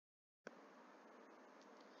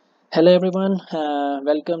Hello everyone,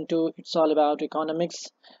 welcome to It's All About Economics.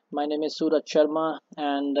 My name is Suraj Sharma,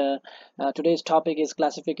 and today's topic is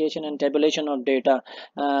classification and tabulation of data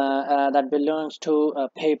that belongs to a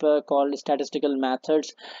paper called Statistical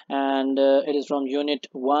Methods, and it is from Unit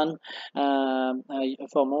 1.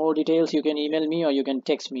 For more details, you can email me or you can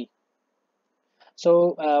text me.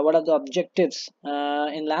 So, what are the objectives?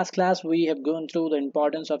 In last class, we have gone through the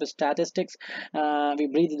importance of statistics. We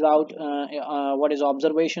breathed out what is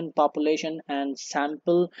observation, population, and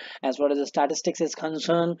sample. As far as the statistics is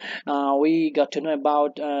concerned, we got to know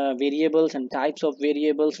about variables and types of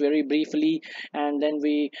variables very briefly, and then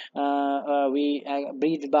we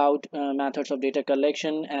breathed about methods of data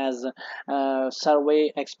collection as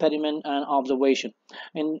survey, experiment, and observation.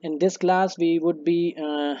 In this class, we would be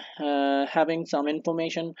having some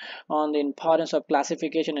information on the importance of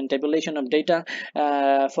classification and tabulation of data.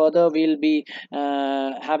 Further, we'll be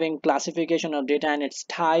having classification of data and its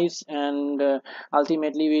types, and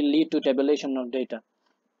ultimately will lead to tabulation of data.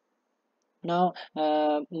 Now,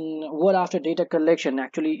 what after data collection?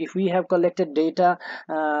 Actually, if we have collected data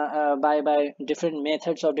by different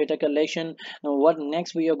methods of data collection, what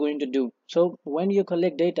next we are going to do? So when you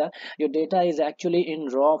collect data, your data is actually in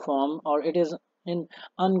raw form, or it is in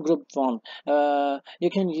ungrouped form. You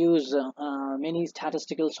can use many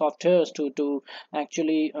statistical softwares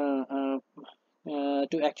actually uh,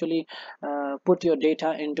 uh, put your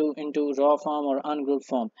data into raw form or ungrouped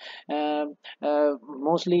form.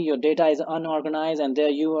 Mostly your data is unorganized, and there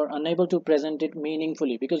you are unable to present it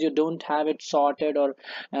meaningfully because you don't have it sorted, or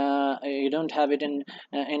you don't have it in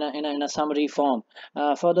a summary form.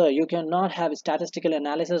 Further, you cannot have statistical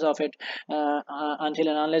analysis of it until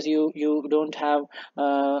and unless you don't have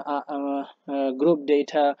group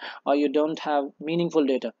data, or you don't have meaningful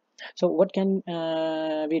data. So what can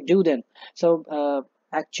we do then? So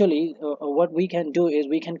actually, what we can do is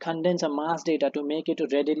we can condense a mass data to make it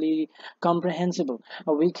readily comprehensible.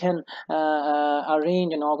 We can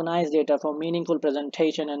arrange and organize data for meaningful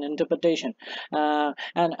presentation and interpretation.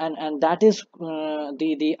 And that is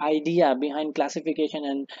the idea behind classification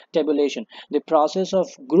and tabulation. The process of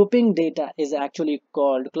grouping data is actually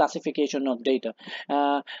called classification of data.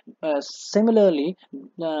 Similarly,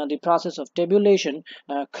 the process of tabulation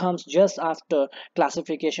comes just after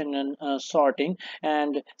classification and sorting, and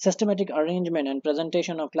systematic arrangement and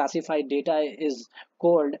presentation of classified data is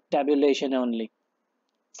called tabulation only.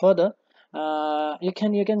 Further,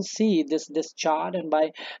 you can see this chart, and by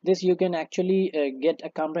this you can actually get a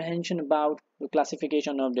comprehension about the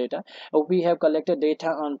classification of data. We have collected data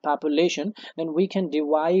on population, then we can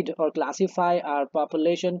divide or classify our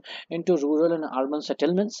population into rural and urban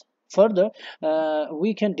settlements. Further,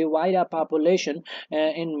 we can divide our population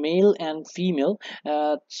in male and female.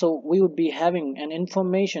 So we would be having an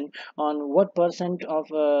information on what percent of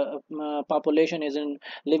population is in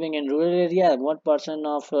living in rural area, and what percent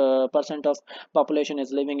of population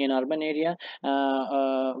is living in urban area,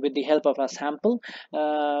 with the help of a sample.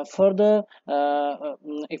 Further,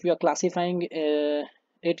 if you are classifying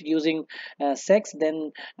it using sex,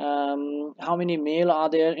 then how many male are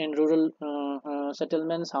there in rural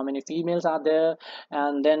settlements, how many females are there,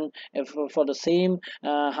 and then if for the same,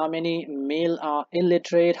 how many male are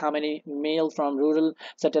illiterate, how many male from rural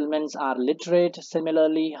settlements are literate.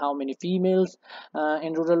 Similarly, how many females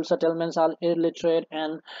in rural settlements are illiterate,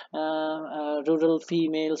 and rural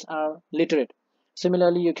females are literate.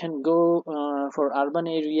 Similarly, you can go for urban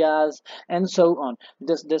areas, and so on.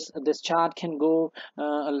 This chart can go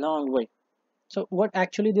a long way. So what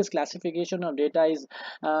actually this classification of data is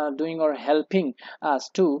doing or helping us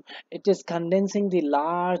to, it is condensing the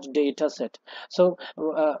large data set. So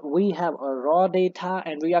we have a raw data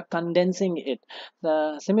and we are condensing it.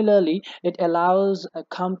 Similarly, it allows a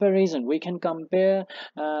comparison. We can compare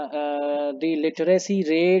the literacy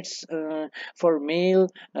rates for male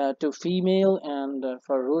to female, and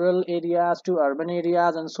for rural areas to urban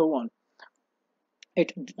areas, and so on.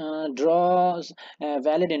 It draws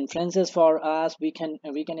valid inferences for us. We can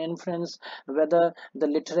inference whether the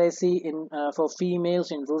literacy in for females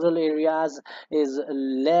in rural areas is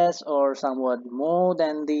less or somewhat more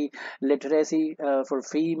than the literacy for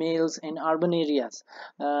females in urban areas.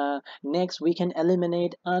 Next, we can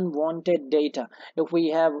eliminate unwanted data. If we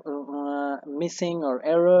have missing or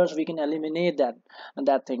errors, we can eliminate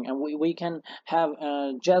that thing, and we can have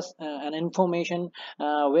just an information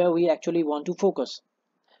where we actually want to focus.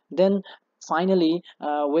 Then finally,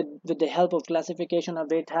 with the help of classification of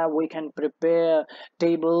data, we can prepare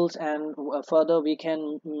tables, and further we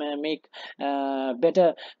can make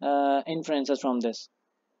better inferences from this.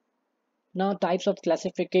 Now, types of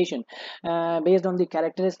classification. Based on the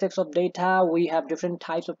characteristics of data, we have different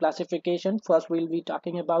types of classification. First, we'll be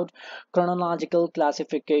talking about chronological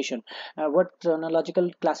classification. What chronological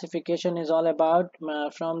classification is all about,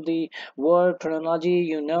 from the word chronology,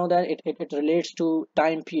 you know that it relates to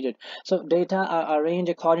time period. So data are arranged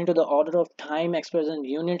according to the order of time expressed in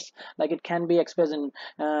units, like it can be expressed in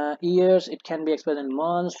years, it can be expressed in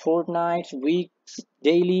months, fortnights, weeks,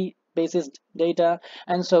 daily basis data,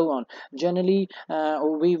 and so on. Generally,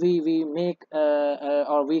 we make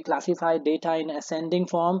or we classify data in ascending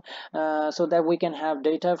form, so that we can have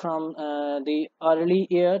data from the early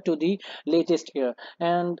year to the latest year.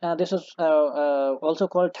 And this is also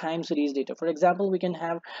called time series data. For example, we can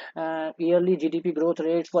have yearly GDP growth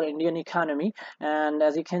rates for Indian economy, and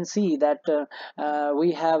as you can see that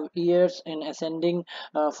we have years in ascending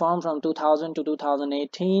form from 2000 to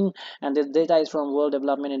 2018, and this data is from World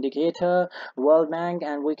Development Indicator, World Bank,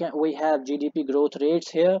 and we have GDP growth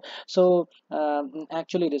rates here. So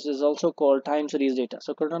actually this is also called time series data.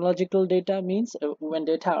 So chronological data means when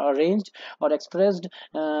data are arranged or expressed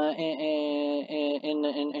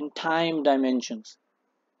in time dimensions.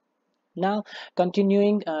 Now,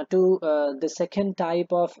 continuing to the second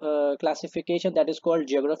type of classification, that is called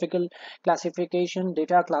geographical classification.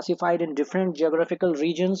 Data are classified in different geographical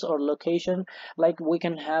regions or location. Like we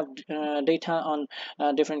can have data on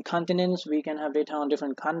different continents, we can have data on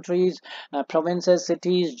different countries, provinces,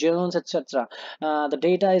 cities, zones, etc. The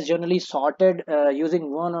data is generally sorted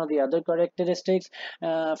using one or the other characteristics.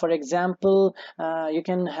 For example, you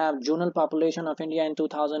can have zonal population of India in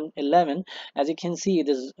 2011. As you can see,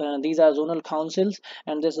 these are zonal councils,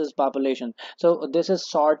 and this is population. So this is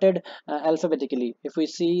sorted alphabetically. If we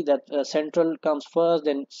see that central comes first,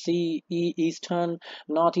 then C, E, eastern,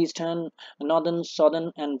 northeastern, northern,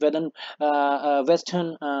 southern, and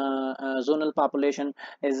western zonal population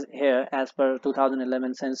is here as per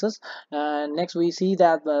 2011 census. Next, we see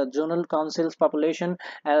that the zonal councils population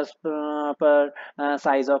as per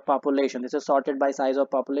size of population. This is sorted by size of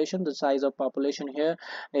population. The size of population here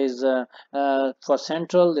is for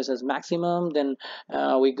central, this is maximum. Then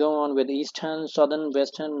we go on with eastern, southern,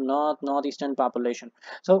 western, northeastern population.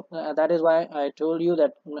 So that is why I told you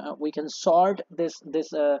that we can sort this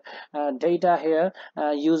data here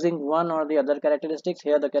using one or the other characteristics.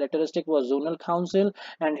 Here the characteristic was zonal council,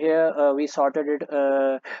 and here we sorted it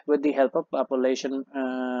with the help of population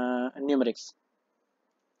numerics.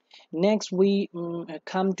 Next, we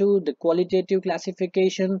come to the qualitative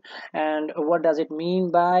classification. And what does it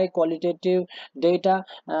mean by qualitative data?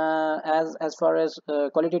 As far as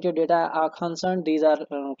qualitative data are concerned, these are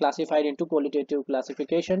classified into qualitative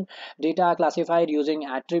classification. Data are classified using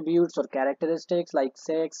attributes or characteristics like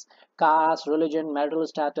sex, caste, religion, marital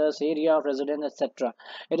status, area of residence, etc.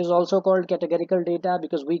 It is also called categorical data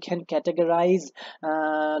because we can categorize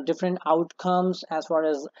different outcomes as far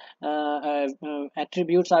as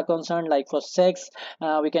attributes are concerned. Like for sex,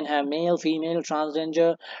 we can have male, female,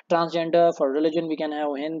 transgender. For religion, we can have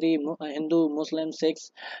Hindu, Muslim,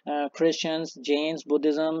 Sikhs, Christians, Jains,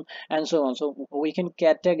 Buddhism, and so on. So we can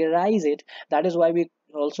categorize it. That is why we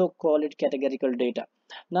also call it categorical data.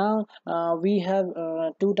 Now we have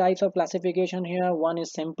two types of classification here. One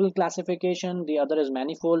is simple classification, the other is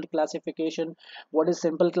manifold classification. What is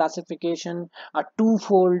simple classification? A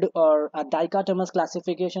twofold or a dichotomous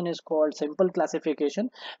classification is called simple classification.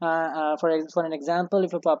 For an example,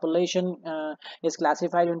 if a population is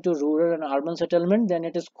classified into rural and urban settlement, then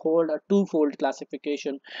it is called a twofold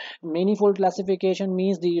classification. Manifold classification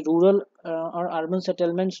means the rural or urban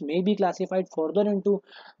settlements may be classified further into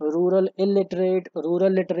rural illiterate, rural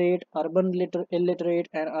literate, urban illiterate,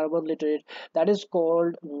 and urban literate. That is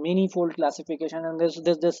called manifold classification, and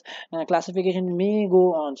this classification may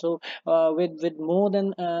go on. So with more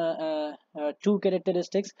than two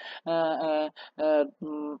characteristics of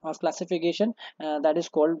classification, that is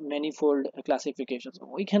called manifold classification. So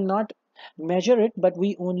we cannot measure it, but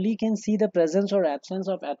we only can see the presence or absence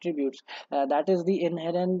of attributes. That is the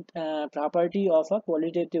inherent property of a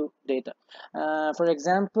qualitative data. For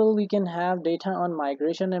example, we can have data on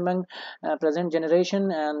migration among present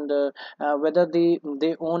generation, and whether they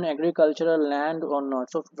own agricultural land or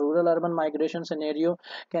not. So rural urban migration scenario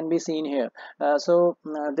can be seen here.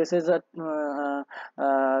 This is a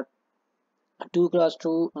 2 cross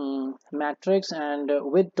 2 matrix, and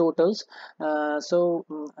with totals.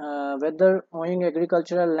 Whether owning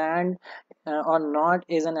agricultural land or not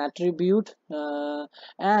is an attribute,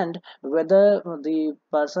 and whether the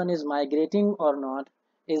person is migrating or not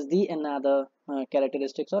is the another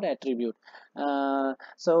characteristics or attribute.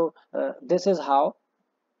 This is how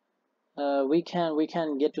we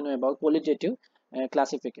can get to know about qualitative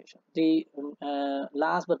classification. The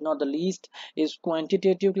last but not the least is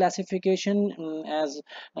quantitative classification. As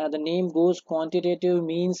the name goes, quantitative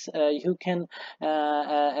means you can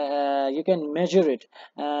measure it,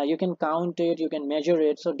 you can count it, you can measure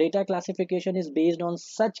it. So data classification is based on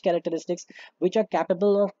such characteristics which are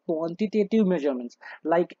capable of quantitative measurements,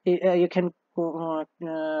 like you can count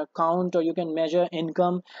or you can measure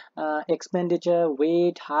income, expenditure,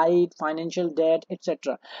 weight, height, financial debt,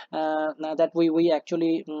 etc. Now that we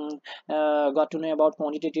actually got to know about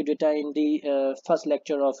quantitative data in the first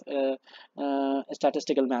lecture of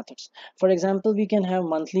statistical methods. For example, we can have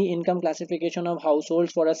monthly income classification of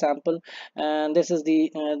households for a sample, and this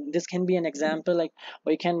can be an example. Like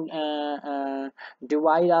we can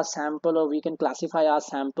divide our sample, or we can classify our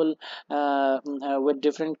sample with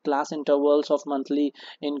different class intervals of monthly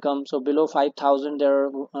income. So below 5,000 there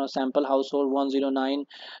are sample household 109,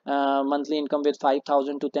 monthly income with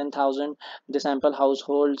 5,000 to 10,000, the sample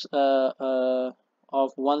households of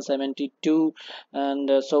 172,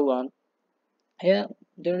 and so on. Here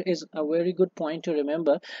there is a very good point to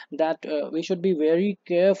remember, that we should be very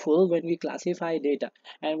careful when we classify data,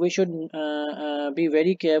 and we should be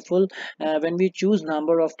very careful when we choose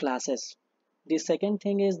number of classes. The second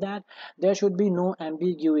thing is that there should be no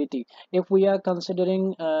ambiguity. If we are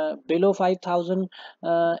considering below 5,000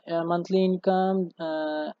 monthly income,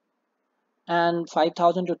 and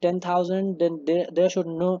 5,000 to 10,000, then there should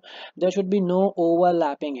be no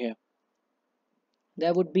overlapping here.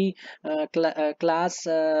 There would be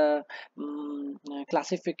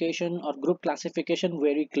classification or group classification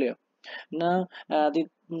very clear. Now the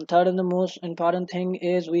third and the most important thing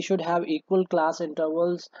is we should have equal class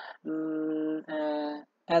intervals,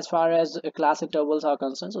 as far as class intervals are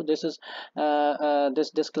concerned. So this is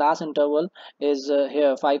this class interval is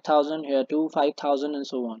here 5,000, here 2 5,000, and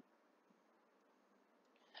so on.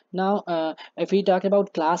 Now if we talk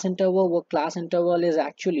about class interval, what class interval is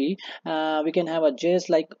actually, we can have a gist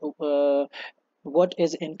like what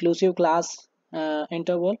is inclusive class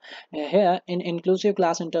interval. Here in inclusive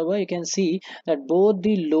class interval, you can see that both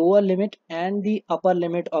the lower limit and the upper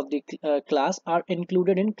limit of the class are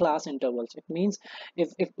included in class intervals. It means if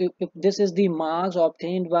this is the marks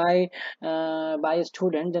obtained by a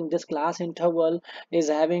student, then this class interval is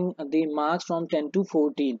having the marks from 10 to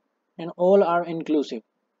 14, and all are inclusive.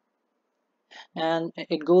 And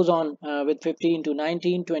it goes on with 15 to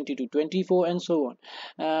 19, 20 to 24, and so on.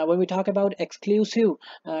 When we talk about exclusive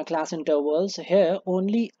class intervals, here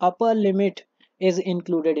only upper limit is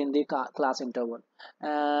included in the class interval.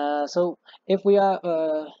 So if we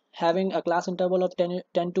are having a class interval of 10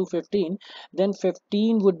 to 15, then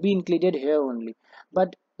 15 would be included here only.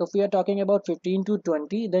 But if we are talking about 15 to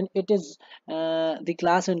 20, then it is the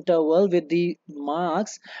class interval with the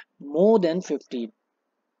marks more than 15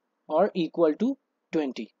 or equal to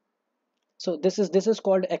 20. So this is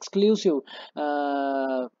called exclusive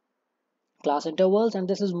class intervals, and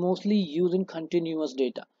this is mostly using continuous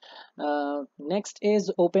data. Next is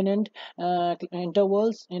open-end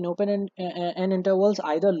intervals. In open-end intervals,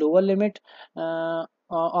 either lower limit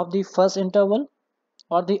of the first interval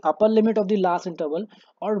or the upper limit of the last interval,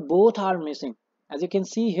 or both are missing. As you can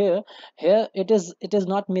see here, it is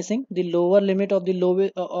not missing. The lower limit of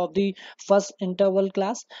the of the first interval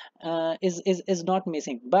class is not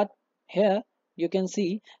missing, but here you can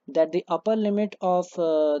see that the upper limit of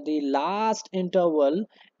the last interval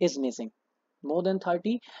is missing. More than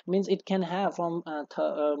 30 means it can have from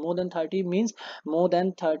more than 30 means more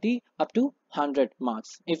than 30 up to 100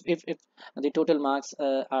 marks, if the total marks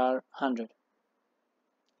are 100.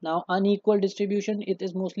 Now unequal distribution, it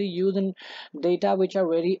is mostly used in data which are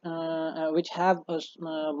very which have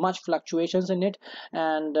much fluctuations in it,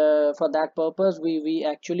 and for that purpose we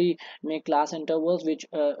actually make class intervals which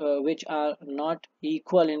are not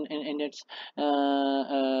equal in its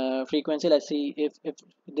frequency. Let's see, if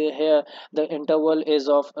here the interval is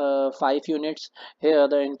of 5 units, here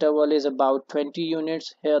the interval is about 20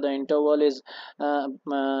 units, here the interval is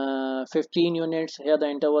 15 units, here the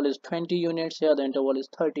interval is 20 units, here the interval is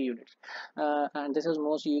 30 units, and this is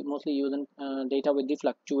mostly used in data with the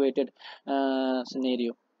fluctuated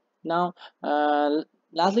scenario. Now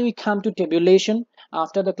lastly we come to tabulation.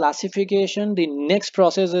 After the classification, the next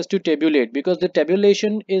process is to tabulate, because the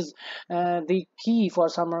tabulation is the key for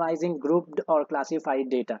summarizing grouped or classified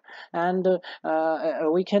data. And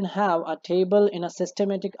we can have a table in a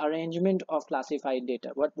systematic arrangement of classified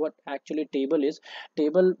data. What actually table is?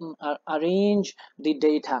 Table arrange the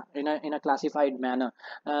data in a classified manner,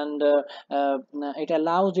 and it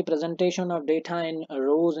allows the presentation of data in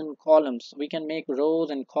rows and columns. We can make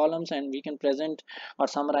rows and columns, and we can present or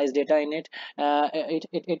summarized data in it.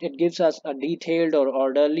 It gives us a detailed or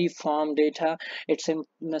orderly form data. It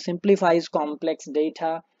simplifies complex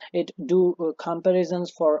data. It do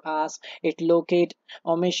comparisons for us. It locate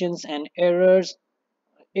omissions and errors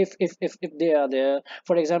if they are there.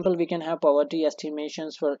 For example, we can have poverty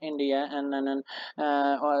estimations for India,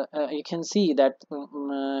 you can see that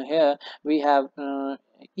here we have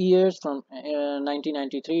years from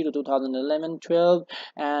 1993 to 2011-12,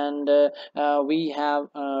 and we have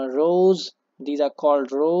rows. These are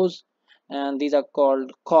called rows, and these are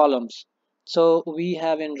called columns. So we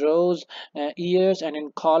have in rows years, and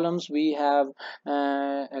in columns we have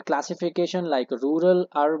a classification like rural,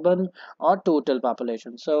 urban, or total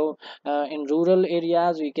population. So in rural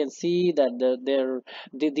areas we can see that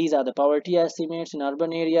these are the poverty estimates. In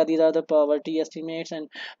urban area, these are the poverty estimates, and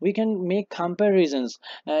we can make comparisons.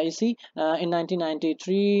 You see, in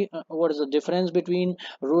 1993, what is the difference between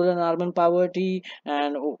rural and urban poverty,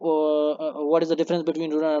 and what is the difference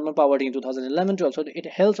between rural and urban poverty in 2011-12. So it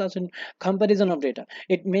helps us in comparison of data.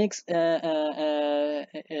 It makes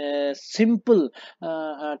simple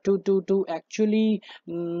to actually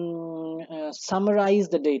summarize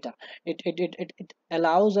the data. It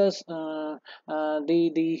allows us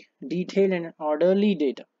the detailed and orderly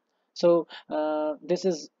data. So this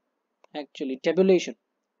is actually tabulation.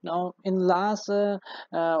 Now in last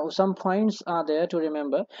some points are there to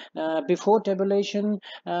remember. Before tabulation,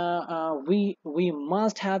 we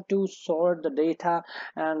must have to sort the data,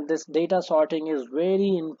 and this data sorting is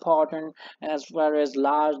very important as far as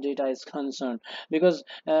large data is concerned, because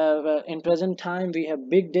in present time we have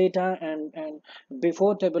big data, and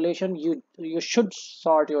before tabulation you should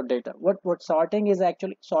sort your data. What sorting is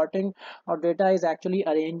actually, sorting or data is actually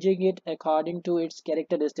arranging it according to its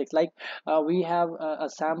characteristics. Like we have a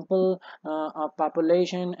sample of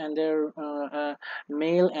population, and their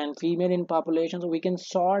male and female in population, so we can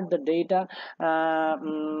sort the data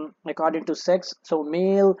according to sex. So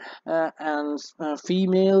male and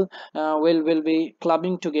female will be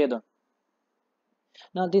clubbing together.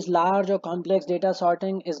 Now, this large or complex data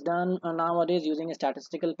sorting is done nowadays using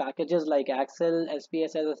statistical packages like Excel,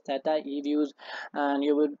 SPSS, Stata, eViews, and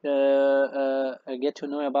you would get to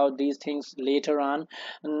know about these things later on.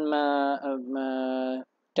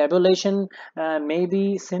 Tabulation may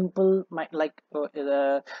be simple,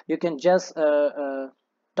 you can just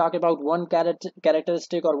talk about one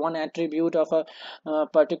characteristic or one attribute of a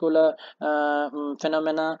particular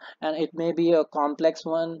phenomena, and it may be a complex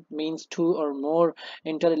one, means two or more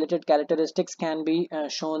interrelated characteristics can be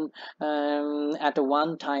shown at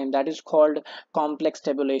one time. That is called complex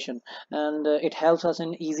tabulation, and it helps us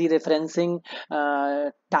in easy referencing.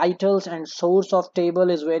 Titles and source of table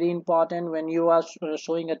is very important. When you are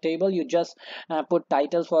showing a table, you just put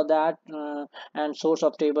titles for that, and source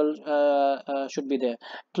of table should be there.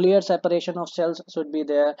 Clear separation of cells should be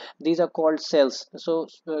there. These are called cells. So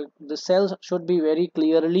the cells should be very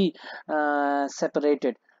clearly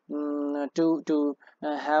separated, to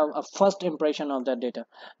have a first impression of that data,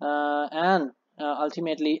 and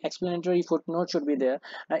ultimately explanatory footnote should be there.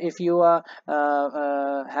 If you are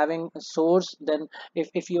having a source, then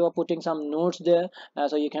if you are putting some notes there,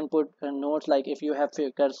 so you can put notes, like if you have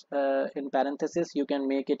figures in parenthesis, you can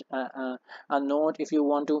make it a note. If you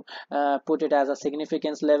want to put it as a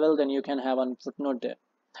significance level, then you can have a footnote there.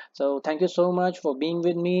 So thank you so much for being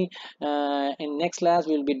with me. In next class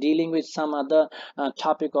we'll be dealing with some other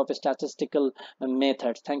topic of statistical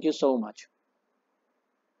methods. Thank you so much.